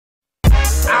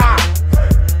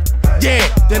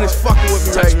finish fucking with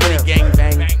me right now. Gang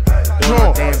bang. Doing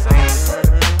my damn thing.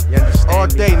 You understand? All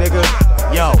day, nigga.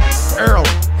 Yo, Earl.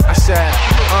 I said,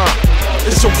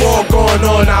 It's a war going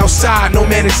on outside, no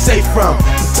man is safe from.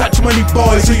 Touch money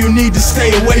boys who you need to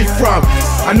stay away from.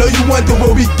 I know you wonder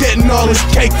where we getting all this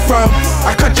cake from.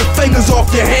 I cut your fingers off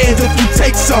your hands if you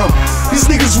take some. These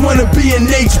niggas wanna be an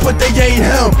H, but they ain't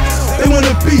him. They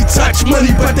wanna be touch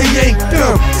money, but they ain't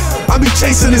them. I be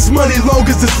chasing this money long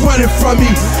as it's running from me.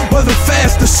 Whether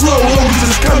fast or slow, long as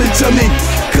it's coming to me.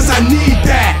 Cause I need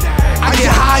that. I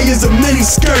get high as a mini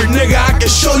skirt, nigga. I can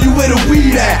show you where the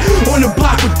weed at. On the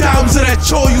block with diamonds of that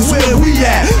show you where we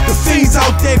at. The fiends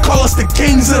out there call us the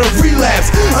kings of the relapse.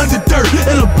 Under dirt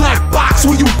in a black box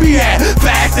where you be at.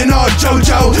 For acting all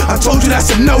JoJo, I told you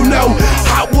that's a no-no.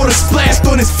 Hot water splashed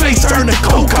on his face, turn to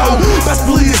cocoa. Best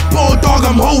believe this bulldog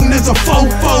I'm holding is a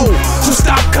fofo. So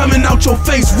stop coming out your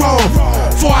face wrong.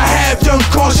 Before I have young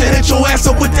caution, hit your ass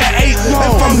up with that 8 long.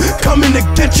 If I'm coming to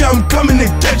get you, I'm coming to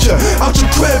get you. Out your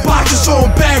crib box, just on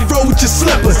back road with your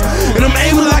slippers. And I'm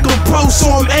aiming like a pro, so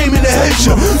I'm aiming to hit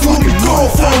you. You gon' be gone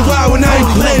for a while when I ain't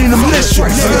planning to miss you.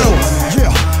 Yeah,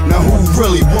 now who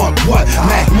really want what?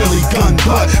 Mac Millie gun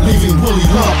butt, leaving Willie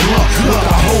lump. Look,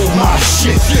 I hold my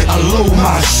shit, I load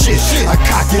my shit, I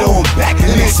cock it on back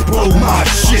and explode my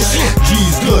shit.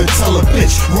 G's good, tell a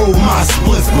bitch, roll my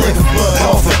split, but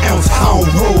off an ounce, I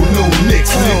don't roll no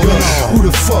nicks, nigga. Who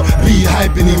the fuck be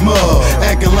hyping him up?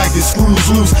 Acting like the screws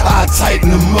loose, I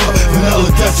tighten them up. Vanilla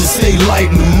Duchess stay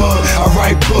light in the mud. I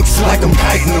write books like I'm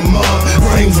kiting them up.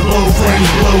 Frames blow,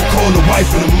 call the wife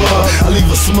in the mud. I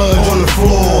leave a smudge on the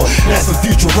floor. That's a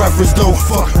future reference, don't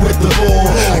fuck with the ball.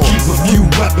 I keep a few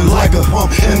weapons like a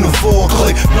pump in the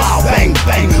 4-click. Blow, bang,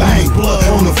 bang, bang, blood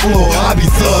on the floor. I be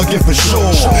thuggin' for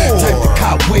sure. Take the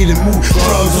cop, wait and move.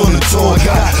 Drugs on the tour,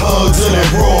 got hugs of that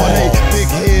raw. They big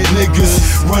head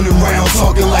niggas running around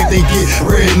talking like they get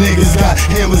red. Niggas got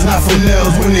hammers, not for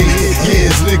nails when they hit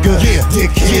heads, nigga.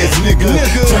 Dickheads, nigga.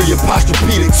 Turn your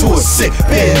posturepedic to a sick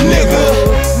bed, nigga.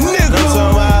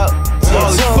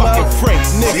 Molly fucking Frank,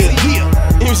 nigga. You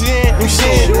know what I'm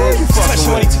saying? You touch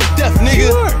money to the death,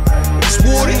 nigga. It's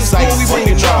water, it's like we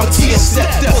bringing drama to your step.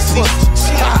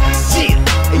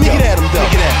 Nigga at him, though.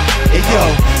 Hey,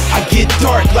 yo. I get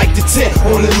dark like the tent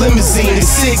on a limousine. The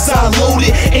 6 I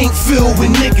loaded ain't filled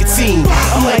with nicotine.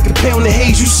 I'm like a pound of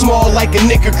haze, you small like a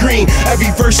nigga green. Every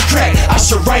verse crack, I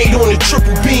should write on a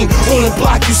triple beam. On the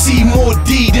block you see more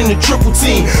D than a triple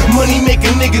team. Money make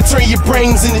a nigga turn your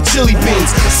brains into chili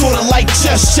beans. Sorta like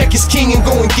chess, check his king and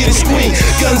go and get his queen.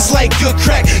 Guns like good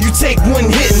crack, you take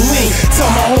one hit and lean. Tell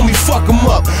my homie fuck him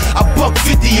up, I buck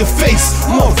 50 your face.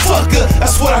 Motherfucker,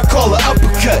 that's what I call an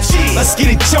uppercut. Let's get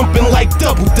it jumping like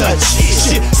double dutch.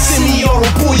 Shit, semi-auto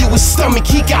boy with stomach,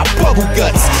 he got bubble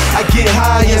guts. I get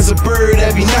high as a bird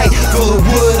every night. Fill the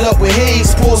wood up with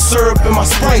haze, pour syrup in my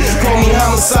Sprite. Call me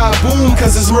homicide boom,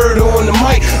 cause it's murder on the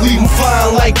mic. Leave him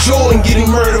flying like Jordan, getting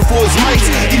murdered for his mics.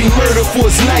 Getting murdered for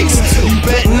his nights. You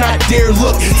bet not dare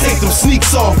look, take them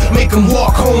sneaks off, make him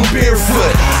walk home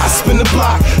barefoot. I spin the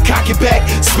block, cock it back,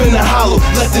 spin the hollow.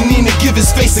 Let the Nina give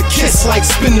his face a kiss like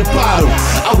spin the bottle.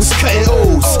 I was cutting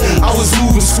O's, I was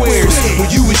moving squares. When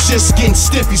you was just getting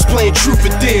stiff, he's playing truth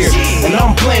or dare. And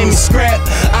I'm blaming scrap,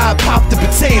 I pop the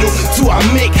potato till I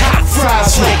make hot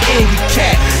fries like Andy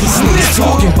Cat. These niggas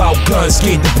talking about guns,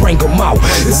 scared to bring them out.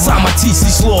 It's time I teach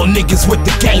these little niggas what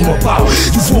the game about.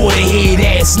 These waterhead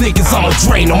ass niggas, I'ma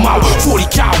drain them out. 40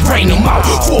 cal rain them out,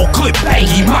 4 clip bang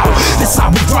him out. That's how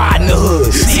we ride in the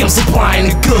hood. See, I'm supplying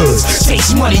the goods.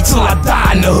 Chase money till I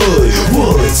die in the hood.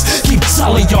 Woods, keep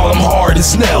telling y'all I'm hard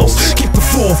as nails. Keep the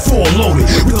 4-4 loaded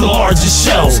with the largest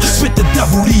shells. Spit the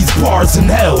devil these bars in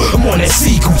hell. I'm on that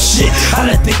seagull shit, I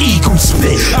let the eagle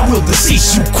spit. I will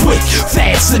decease you quick,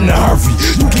 fast in a hurry.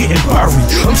 You getting buried,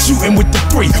 I'm shooting with the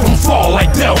 3. I'm fall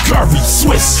like Del Curry.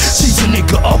 Swiss, she's a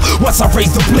nigga up, once I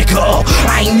raise the blicker up.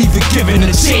 I ain't even giving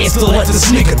a chance to let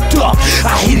this nigga duck.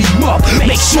 I hit him up,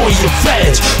 make sure he a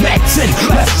veg. Mac 10,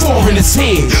 left 4 in his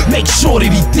head, make sure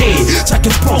that he dead. Check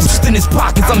his post in his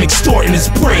pockets, I'm extorting his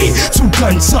bread. 2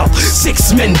 guns up,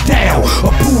 6 men down.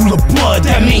 A pool of blood,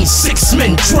 that means 6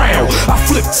 men drown. I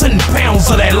flip 10 pounds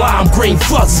of that lime green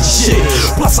fuzzy shit.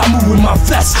 Plus I move with my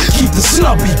vest, keep the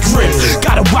snubby grip.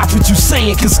 Gotta watch what you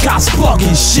saying, cause God's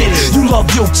bugging shit. You love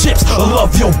your chips or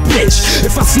love your bitch.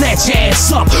 If I snatch your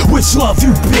ass up, which love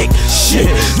you pick? Shit,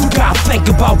 you gotta think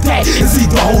about that. It's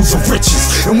either hoes or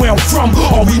riches. And where I'm from,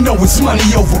 all we know is money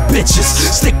over bitches.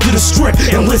 Stick to the strip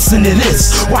and listen to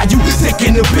this. Why you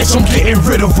thinking the bitch I'm getting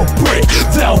rid of a brick?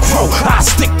 Velcro, I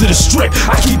stick to the strip,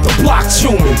 I keep the block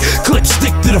tuning. Clip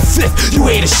stick to the 5th, you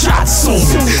ain't a shot soon.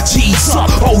 G's up,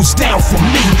 O's down for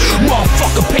me.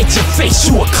 Motherfucker, paint your face,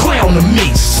 you a clown to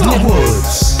me. Slow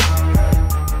words.